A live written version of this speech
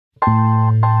Hey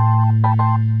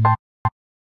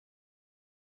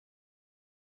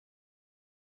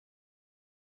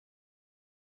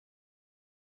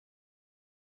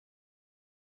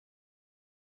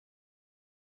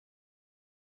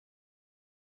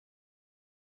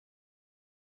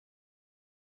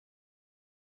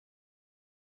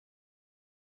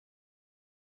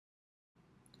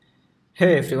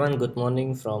everyone, good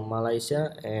morning from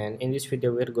Malaysia, and in this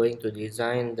video we're going to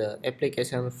design the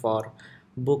application for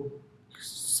books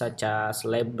such as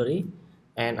library,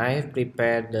 and I have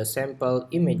prepared the sample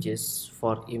images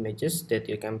for images that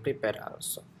you can prepare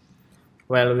also.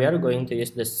 Well, we are going to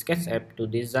use the Sketch app to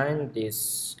design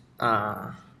this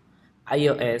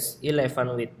iOS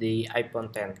 11 with the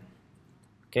iPhone 10.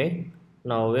 Okay,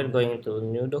 now we're going to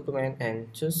new document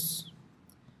and choose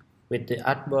with the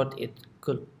artboard.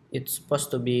 It's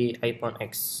supposed to be iPhone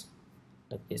X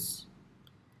like this,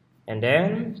 and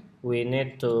then we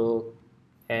need to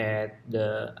add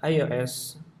the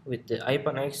iOS with the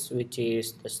iPhone X, which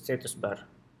is the status bar.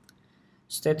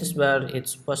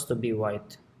 It's supposed to be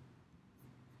white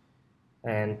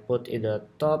and put in the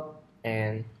top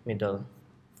and middle,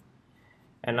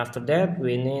 and after that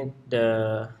we need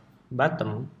the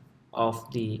bottom of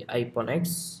the iPhone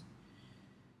X.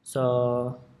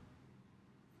 So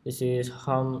this is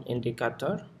home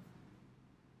indicator,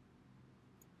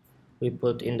 we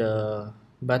put in the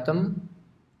bottom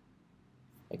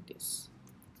like this.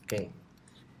 Okay,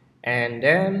 and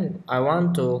then I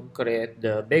want to create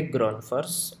the background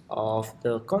first of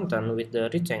the content with the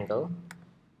rectangle.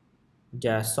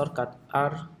 Just shortcut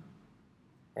R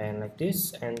and like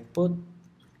this, and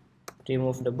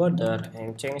remove the border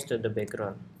and change to the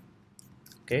background.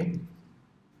 Okay,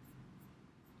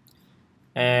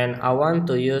 and I want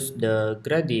to use the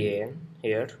gradient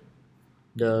here,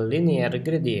 the linear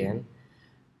gradient.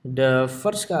 The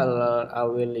first color I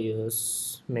will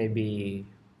use maybe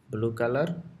blue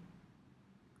color,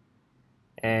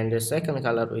 and the second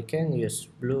color we can use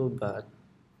blue, but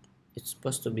it's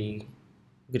supposed to be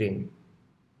green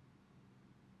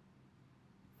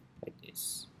like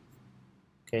this.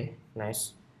 Okay,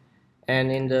 nice.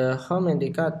 And in the home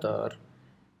indicator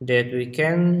that we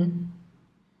can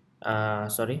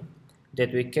sorry,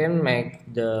 that we can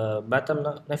make the bottom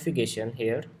navigation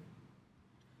here.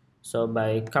 So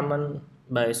by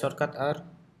shortcut R,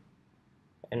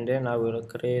 and then I will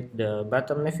create the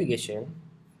bottom navigation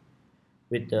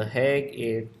with the height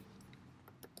is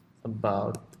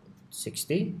about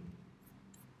 60,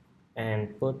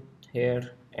 and put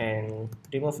here and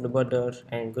remove the border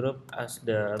and group as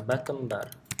the bottom bar,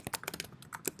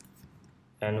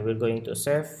 and we're going to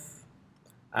save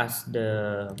as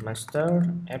the master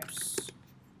apps.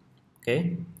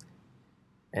 Okay,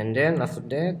 and then after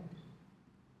that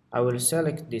I will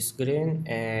select this green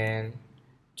and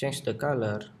change the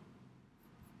color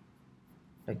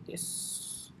like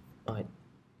this. Alright.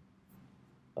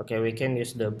 Okay, we can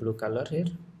use the blue color here,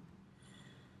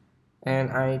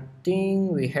 and I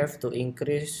think we have to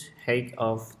increase height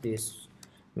of this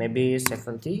maybe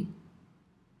 70.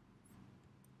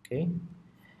 Okay,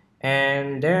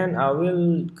 and then I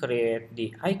will create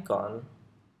the icon,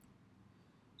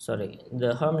 sorry,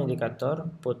 the home indicator,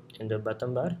 put in the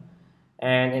bottom bar,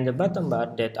 and in the bottom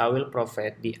bar that I will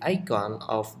provide the icon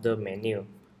of the menu.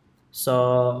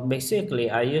 So basically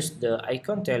I use the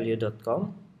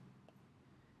icontellyu.com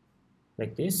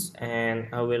like this, and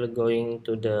I will going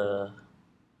to the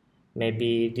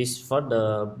maybe this for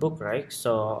the book, right?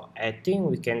 So I think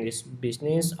we can use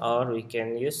business or we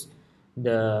can use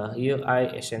the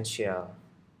UI essential.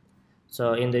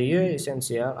 So in the UI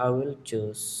essential I will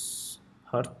choose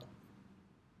heart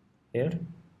here,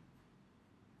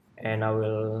 and I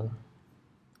will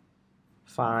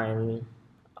find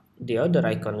the other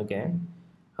icon again,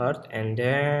 heart, and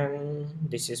then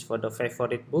this is for the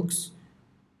favorite books.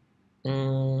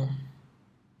 Mm,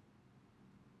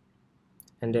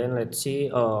 and then let's see,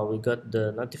 oh, we got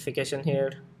the notification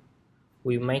here,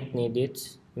 we might need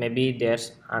it, maybe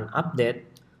there's an update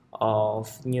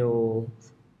of new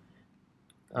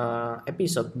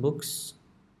episode books.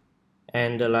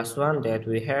 And the last one that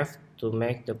we have to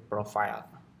make the profile,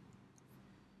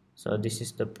 so this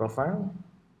is the profile.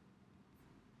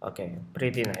 Okay,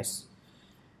 pretty nice.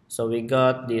 So we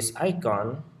got this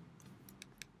icon,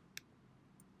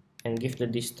 and give the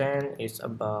distance is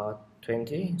about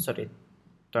 20, sorry,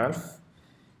 12,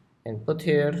 and put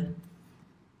here,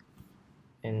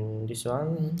 and this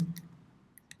one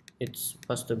it's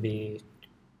supposed to be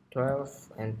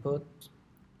 12, and put,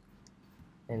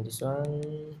 and this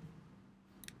one,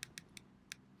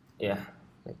 yeah,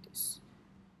 like this,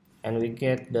 and we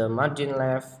get the margin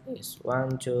left is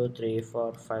 1 2 3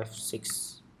 4 5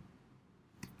 6.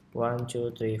 1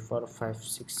 2 3 4 5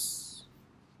 6.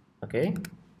 Okay,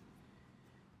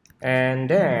 and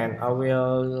then I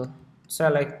will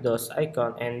select those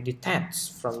icon and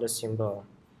detach from the symbol.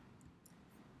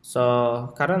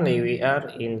 So currently we are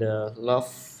in the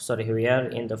we are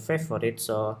in the favorite,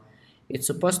 so it's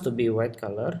supposed to be white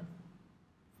color,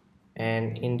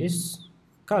 and in this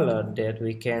color that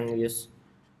we can use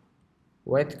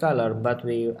white color, but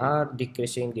we are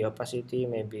decreasing the opacity,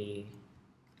 maybe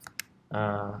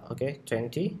okay,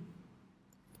 20,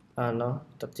 no,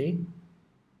 30,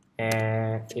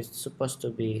 and it's supposed to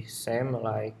be same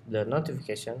like the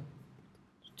notification,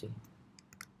 30.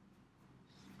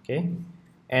 Okay,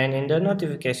 and in the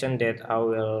notification that I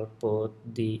will put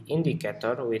the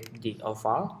indicator with the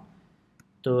oval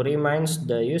to remind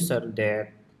the user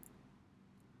that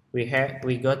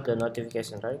we got the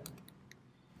notification, right?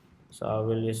 So I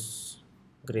will use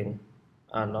green,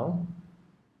 no,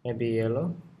 maybe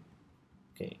yellow.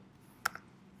 Okay,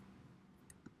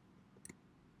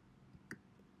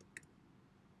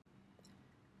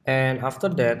 and after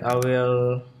that I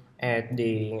will add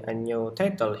a new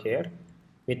title here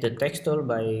with the text tool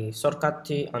by shortcut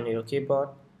T on your keyboard,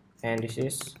 and this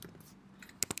is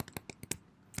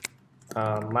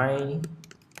my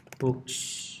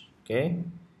books. Okay,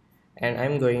 and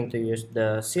I'm going to use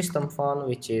the system font,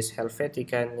 which is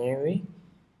Helvetica Neue.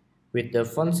 With the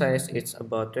font size it's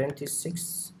about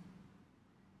 26,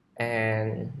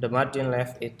 and the margin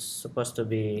left it's supposed to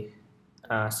be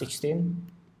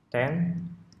 16,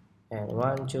 10, and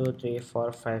 1 2 3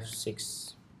 4 5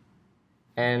 6,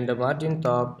 and the margin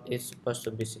top is supposed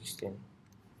to be 16.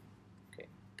 Okay,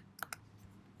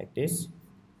 like this.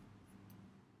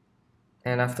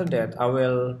 And after that I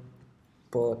will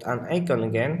put an icon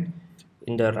again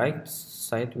in the right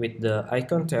side with the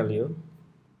icon tell you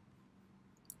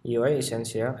UI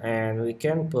essential, and we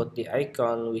can put the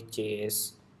icon which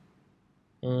is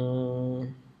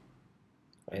wait,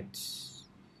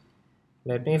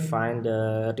 let me find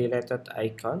the related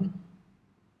icon.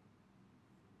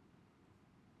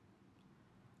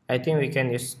 I think we can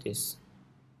use this.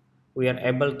 We are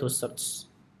able to search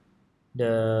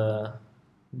the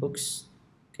books.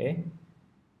 Okay,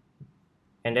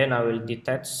 and then I will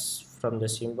detach from the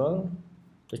symbol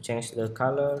to change the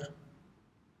color.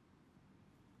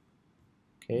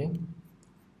 Okay,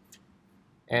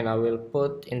 and I will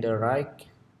put in the right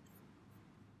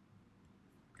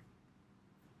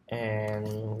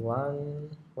and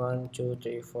 1 2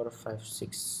 3 4 5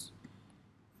 6,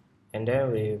 and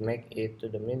then we make it to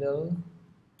the middle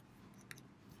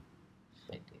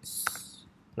like this.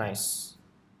 Nice.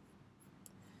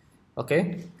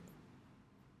 Okay,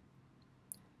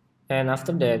 and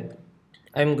after that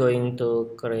I'm going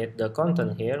to create the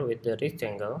content here with the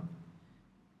rectangle.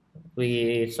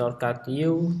 We shortcut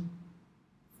U,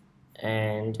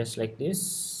 and just like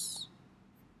this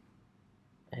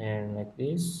and like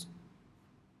this.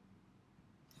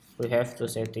 We have to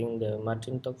setting the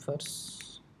margin top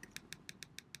first,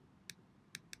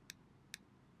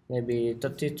 maybe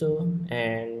 32,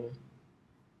 and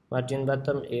margin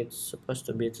bottom it's supposed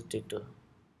to be 32.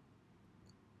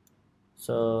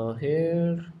 So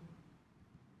here,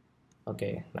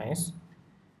 okay, nice.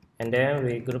 And then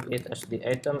we group it as the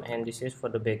item, and this is for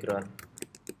the background.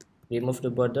 Remove the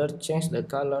border, change the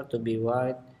color to be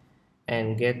white,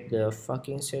 and get the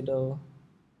fucking shadow.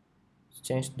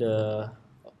 Change the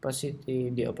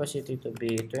opacity to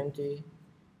be 20.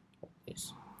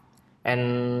 Yes.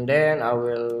 And then I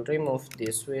will remove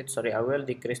this width, sorry, I will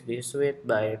decrease this width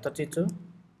by 32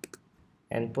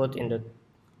 and put in the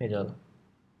middle,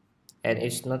 and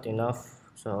it's not enough,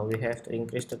 so we have to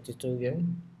increase 32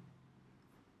 again.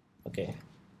 Okay,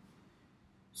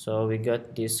 so we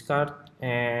got this card,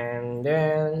 and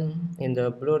then in the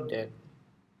blue depth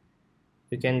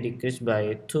we can decrease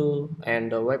by 2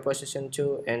 and the white position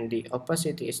 2, and the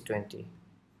opacity is 20.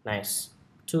 Nice,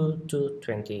 2 to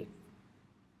 20.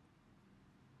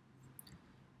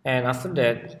 And after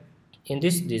that, in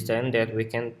this design that we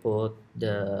can put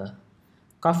the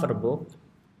cover book,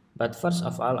 but first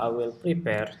of all I will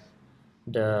prepare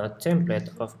the template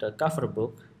of the cover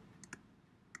book.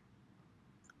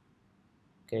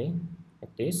 Okay,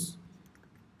 like this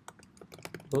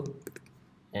book,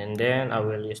 and then I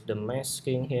will use the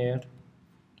masking here,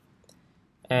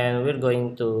 and we're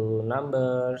going to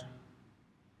number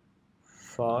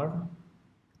 4.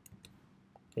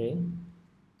 Okay,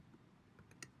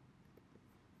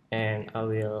 and I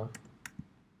will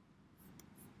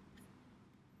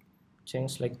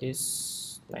change like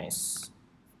this. Nice.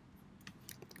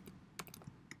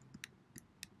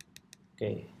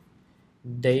 Okay,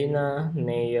 Dana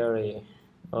Nayeri.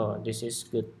 Oh, this is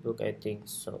good book, I think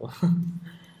so.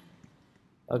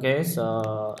 Okay,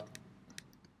 so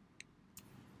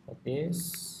like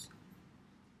this,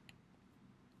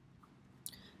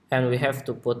 and we have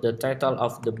to put the title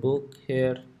of the book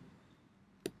here,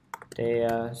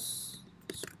 Thea's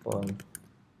Spawn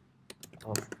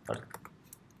of Earth,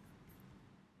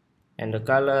 and the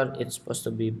color it's supposed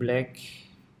to be black.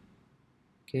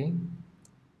 Okay,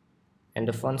 and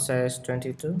the font size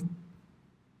 22,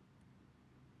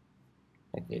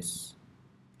 like this,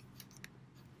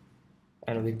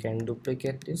 and we can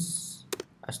duplicate this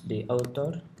as the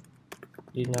author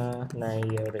Dina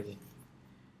Nayeri,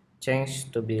 change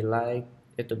to be like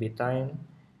it to be time,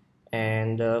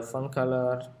 and the font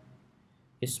color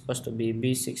is supposed to be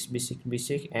B6 B6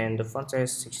 B6, and the font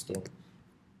size 16.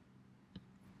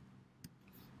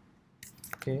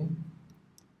 Okay,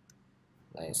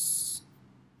 nice.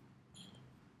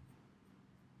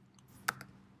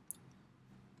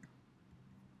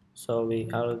 So we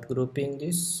are grouping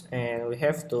this, and we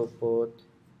have to put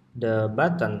the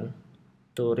button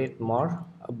to read more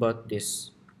about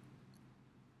this.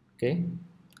 Okay,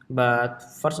 but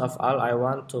first of all I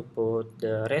want to put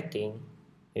the rating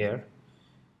here.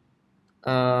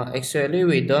 Actually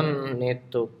we don't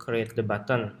need to create the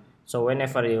button, so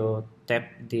whenever you tap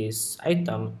this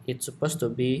item it's supposed to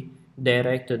be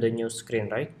direct to the new screen,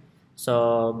 right?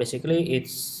 So basically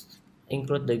it's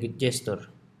include the gesture.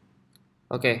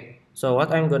 Okay, so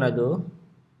what I'm gonna do,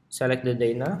 select the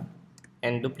data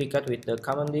and duplicate with the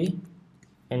command D,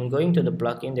 and going to the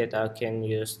plugin that I can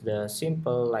use the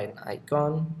simple line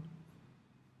icon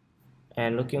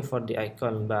and looking for the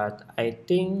icon, but I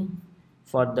think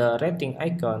for the rating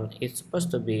icon it's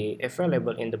supposed to be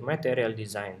available in the material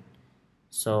design.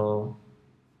 So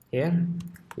here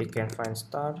you can find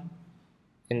star,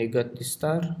 and you got the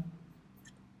star,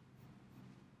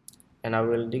 and I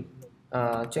will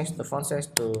change the font size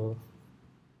to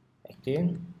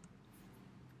 18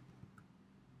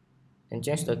 and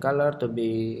change the color to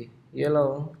be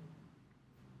yellow,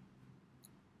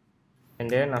 and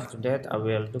then after that I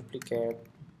will duplicate.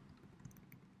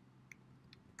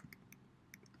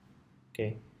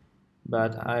 Okay,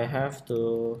 but I have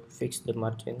to fix the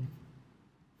margin,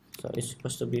 so it's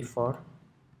supposed to be 4.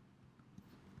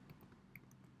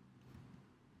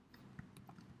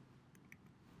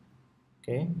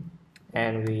 Okay,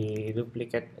 and we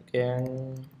duplicate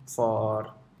again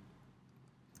for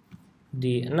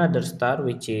the another star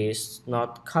which is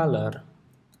not color,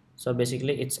 so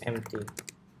basically it's empty,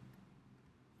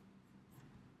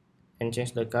 and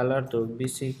change the color to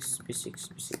B6 B6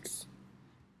 B6.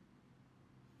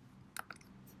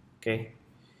 Okay,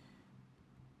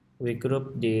 we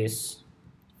group this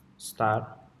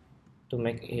star to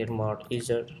make it more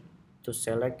easier to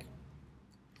select,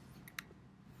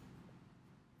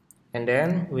 and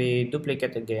then we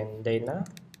duplicate again data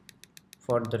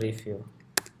for the review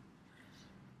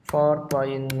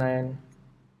 4.9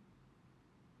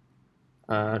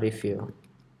 review.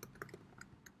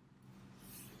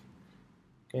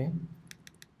 Okay,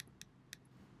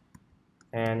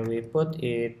 and we put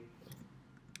it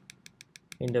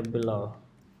in the below.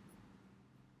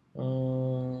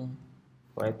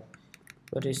 Wait,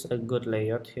 what is a good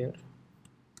layout here?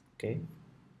 Okay,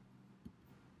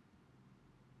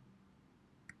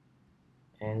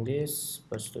 and this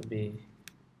supposed to be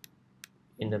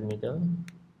in the middle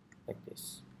like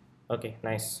this. Okay,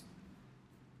 nice.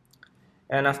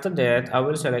 And after that I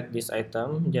will select this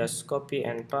item, just copy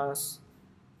and paste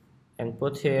and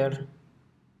put here.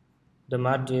 The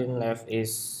margin left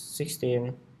is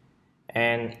 16,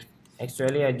 and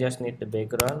actually I just need the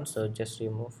background, so just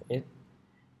remove it,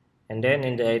 and then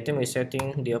in the item is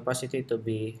setting the opacity to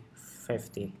be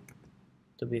 50,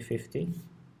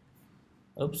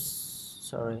 oops,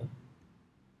 sorry,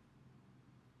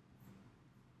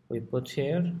 we put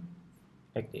here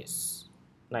like this.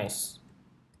 Nice.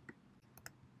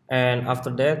 And after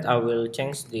that I will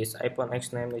change this iPhone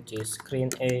X name, which is screen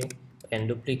A, and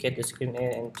duplicate the screen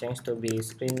A and change to be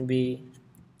screen B.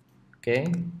 Okay,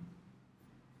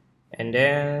 and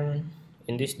then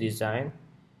in this design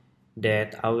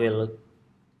that I will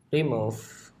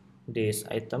remove these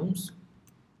items,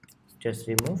 just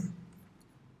remove,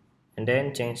 and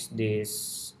then change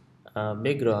this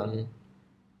background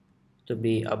to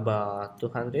be about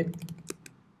 200,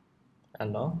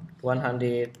 and no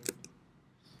 100,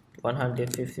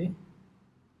 150.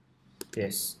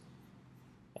 Yes,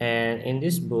 and in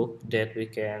this book that we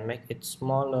can make it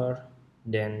smaller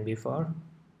than before,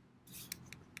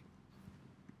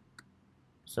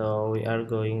 so we are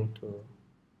going to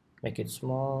make it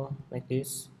small like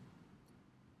this,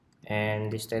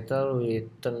 and this title we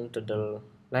turn to the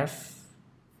left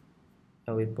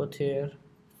and we put here,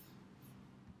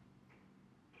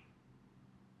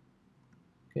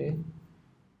 Okay.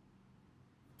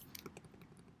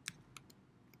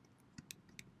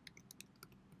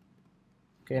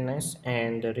 Okay, nice.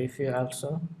 And the review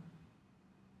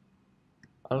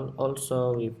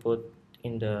also we put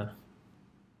in the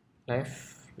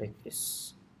left like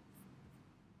this.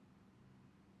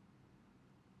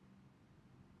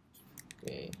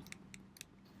 Okay.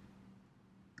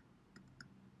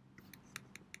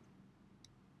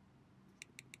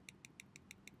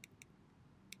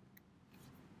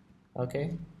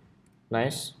 Okay,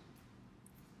 nice.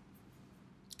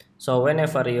 So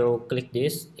whenever you click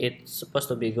this, it's supposed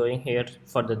to be going here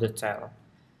for the detail.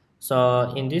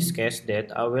 So in this case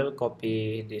that I will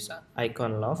copy this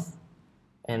icon love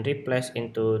and replace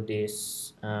into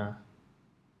this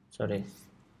sorry,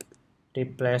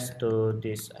 replace to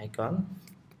this icon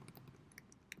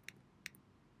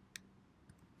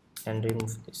and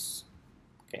remove this.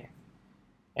 Okay.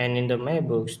 And in the my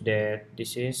books that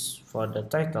this is for the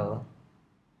title,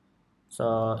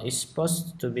 so it's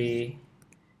supposed to be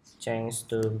changed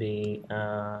to be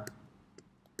the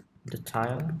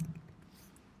tile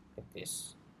like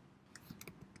this.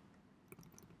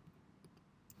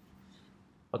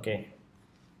 Okay,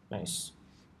 nice.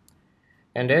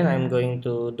 And then I'm going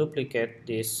to duplicate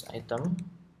this item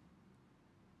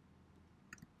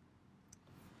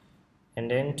and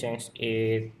then change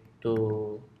it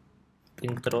to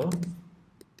intro.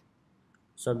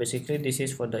 So basically this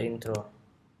is for the intro,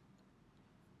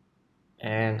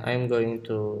 and I'm going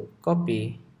to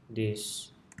copy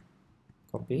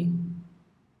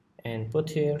and put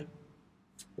here.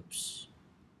 Oops.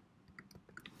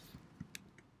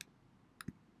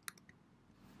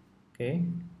 Okay,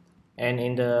 and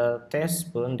in the text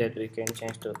spoon that we can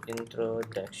change to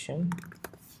introduction,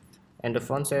 and the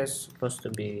font size supposed to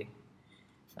be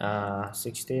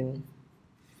 16,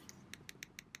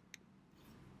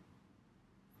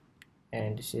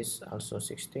 and this is also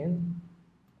 16.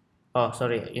 Oh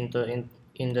sorry, in the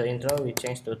intro we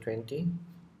change to 20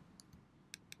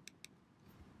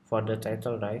 for the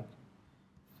title, right?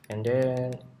 And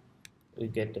then we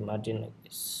get the margin like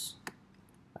this,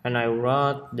 and I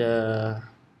wrote the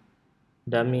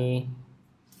dummy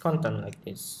content like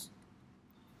this,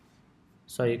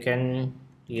 so you can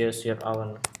use your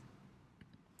own.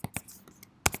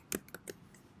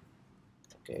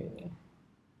 Okay,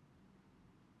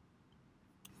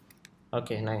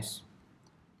 okay, nice.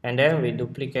 And then we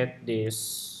duplicate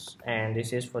this, and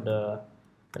this is for the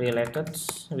related,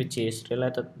 which is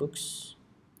related books.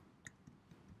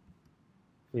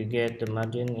 We get the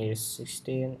margin is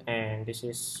 16, and this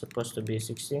is supposed to be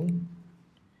 16.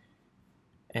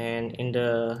 And in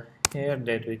the here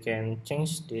that we can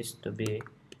change this to be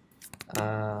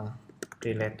uh,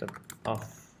 related of.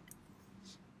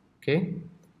 Okay,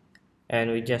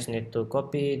 and we just need to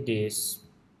copy this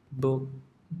book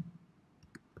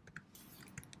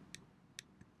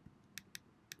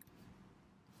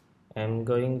I'm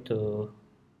going to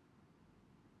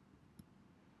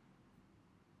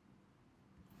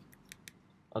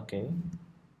okay,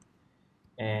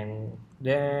 and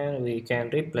then we can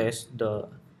replace the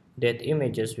that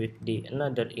images with the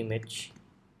another image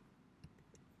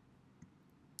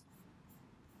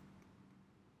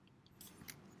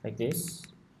like this,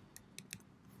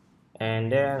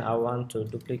 and then I want to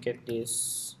duplicate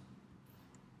this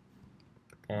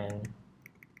and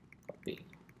copy.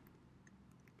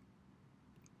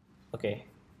 Okay,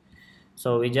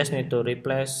 so we just need to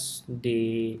replace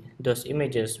those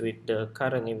images with the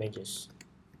current images.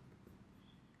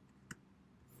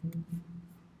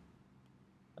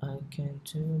 I can't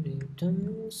tell you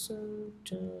dance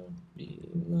to be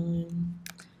mine.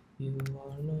 You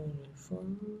are not for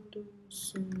the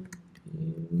same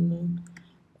people.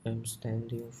 I'm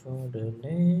standing for the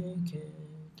naked.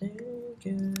 Thank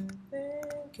you,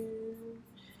 thank you,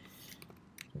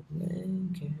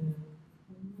 thank you,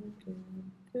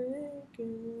 thank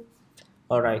you.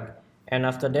 Alright, and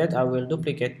after that I will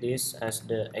duplicate this as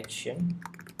the action.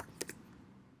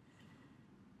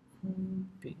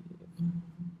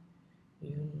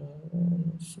 You know,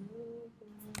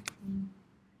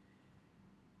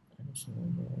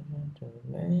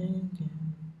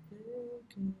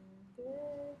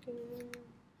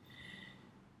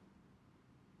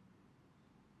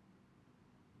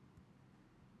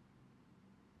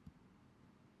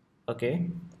 okay,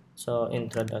 so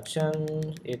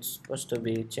introduction, it's supposed to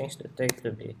be changed the text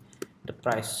to be the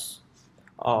price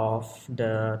of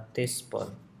the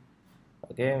teaspoon.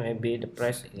 Okay, maybe the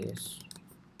price is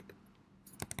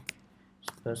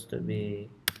supposed to be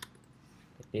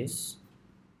like this.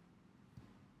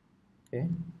 Okay,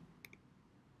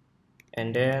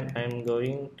 and then I'm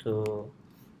going to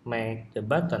make the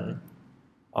button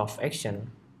of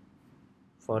action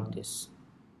for this.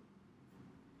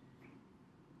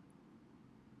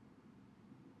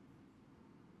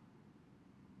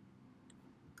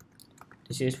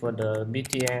 This is for the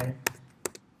btn,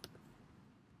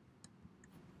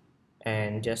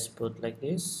 and just put like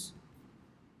this.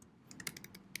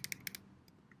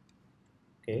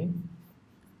 Okay,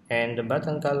 and the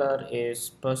button color is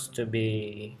supposed to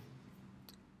be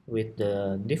with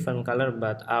the different color,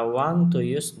 but I want to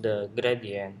use the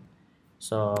gradient.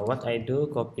 So what I do,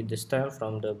 copy the style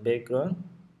from the background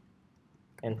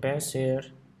and paste here,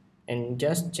 and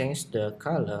just change the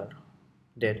color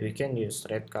that we can use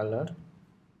red color.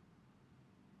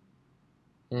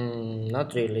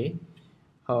 Not really.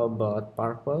 How about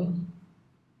purple?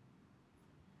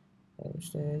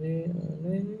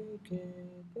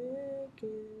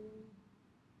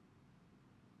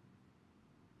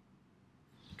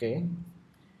 Okay,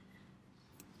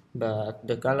 but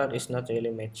the color is not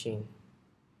really matching.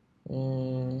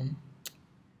 Mm,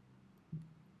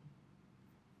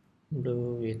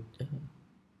 Blue with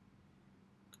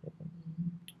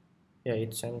yeah,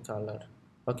 it's same color.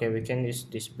 Okay, we can use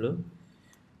this blue.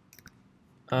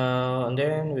 And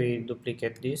then we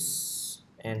duplicate this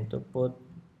and to put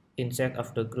inside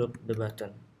of the group the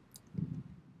button,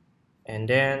 and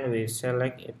then we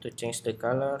select it to change the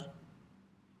color,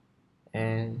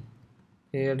 and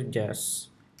here just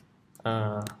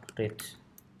red.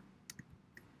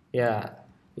 Yeah,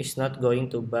 it's not going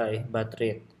to buy but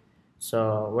red,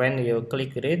 so when you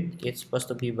click red it's supposed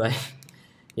to be buy.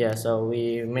 Yeah, so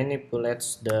we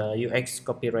manipulate the UX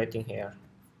copywriting here.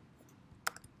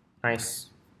 Nice.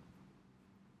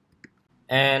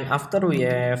 And after we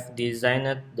have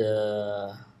designed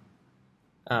the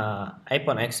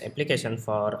iPhone X application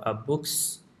for my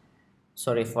books,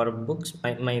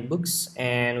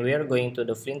 and we are going to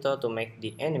the Flinto to make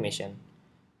the animation.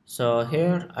 So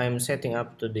here I'm setting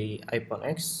up to the iPhone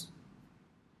X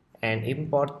and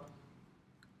import,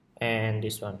 and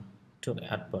this one to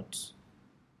artboards.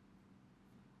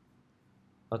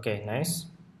 Okay, nice.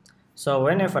 So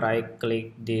whenever I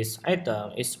click this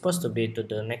item, it's supposed to be to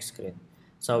the next screen.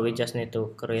 So we just need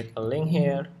to create a link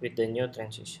here with the new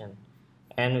transition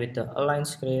and with the align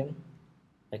screen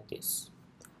like this.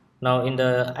 Now in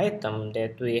the item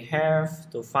that we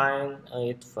have to find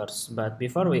it first, but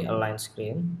before we align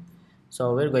screen,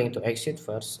 so we're going to exit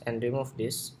first and remove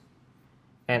this,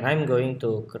 and I'm going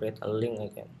to create a link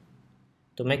again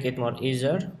to make it more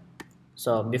easier.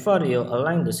 So before you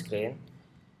align the screen,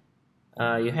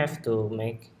 you have to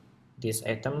make this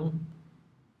item,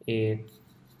 it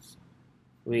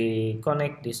we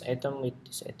connect this item with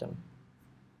this item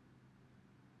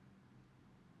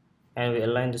and we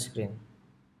align the screen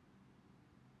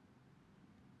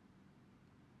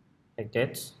like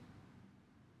that.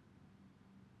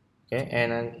 Okay,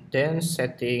 and then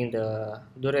setting the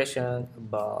duration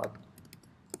about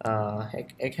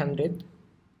 800.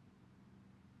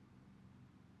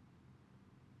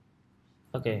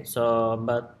 Okay, so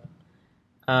but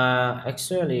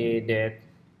actually that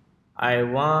I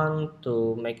want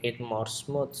to make it more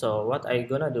smooth, so what I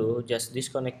gonna do, just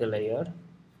disconnect the layer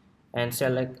and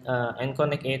select and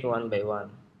connect it one by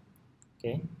one.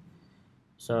 Okay,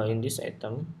 so in this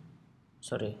item,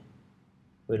 sorry,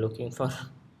 we're looking for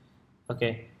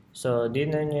okay, so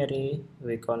dictionary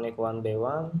we connect one by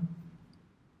one,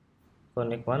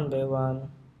 connect one by one,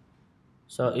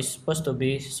 so it's supposed to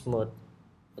be smooth.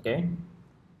 Okay,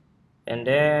 and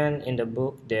then in the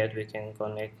book that we can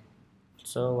connect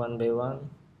so one by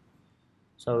one.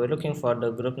 So we're looking for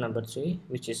the group number 3,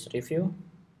 which is review.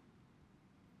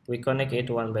 We connect it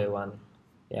one by one.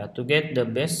 Yeah, to get the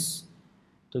best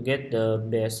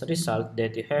result,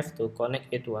 that you have to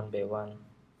connect it one by one.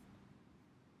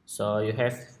 So you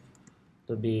have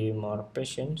to be more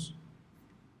patient.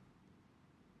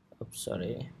 Oops,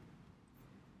 sorry.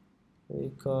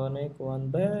 We connect one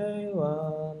by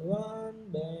one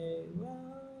by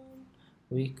one.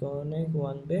 We connect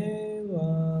one by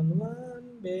one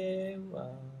by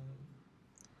one.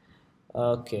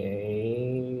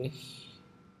 Okay.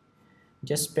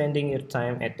 Just spending your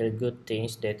time at the good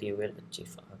things that you will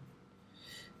achieve on.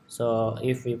 So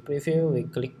if we preview, we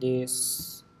click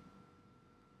this,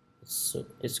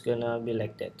 it's gonna be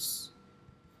like that.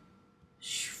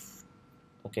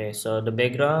 Okay, so the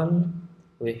background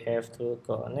we have to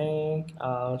connect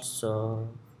also.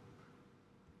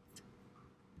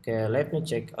 Okay, let me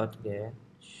check out again.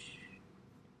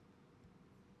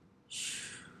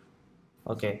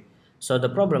 Okay, so the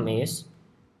problem is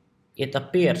it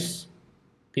appears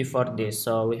before this,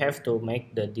 so we have to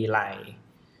make the delay.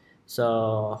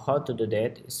 So how to do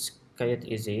that is quite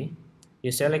easy.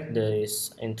 You select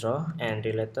this intro and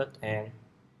related and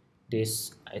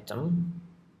this item,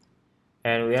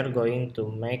 and we are going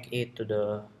to make it to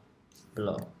the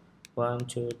below 1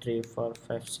 2 3 4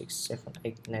 5 6 7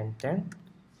 8 9 10,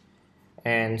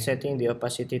 and setting the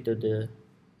opacity to the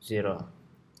 0.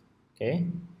 Okay,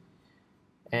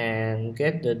 and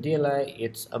get the delay,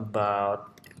 it's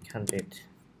about 800.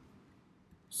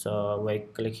 So we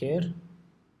click here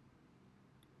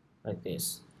like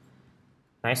this.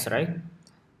 Nice, right?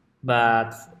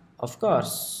 But of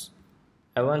course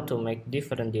I want to make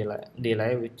different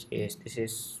delay, which is this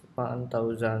is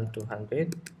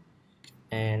 1200,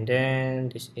 and then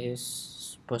this is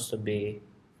supposed to be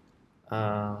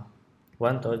uh,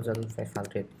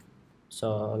 1500.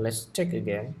 So let's check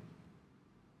again.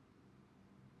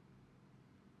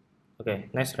 Okay,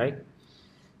 nice, right?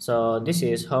 So this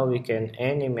is how we can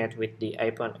animate with the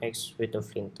iPhone X with the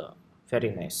Flinto.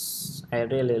 Very nice, I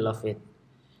really love it.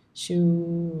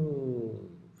 Shoo.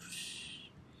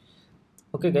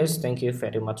 Okay guys, thank you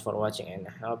very much for watching, and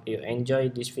I hope you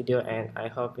enjoyed this video, and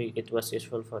I hope it was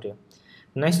useful for you.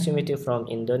 Nice to meet you from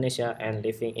Indonesia and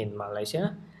living in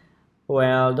Malaysia.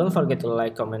 Well, don't forget to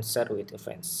like, comment, share with your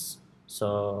friends.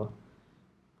 So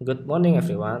good morning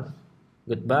everyone.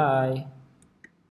 Goodbye.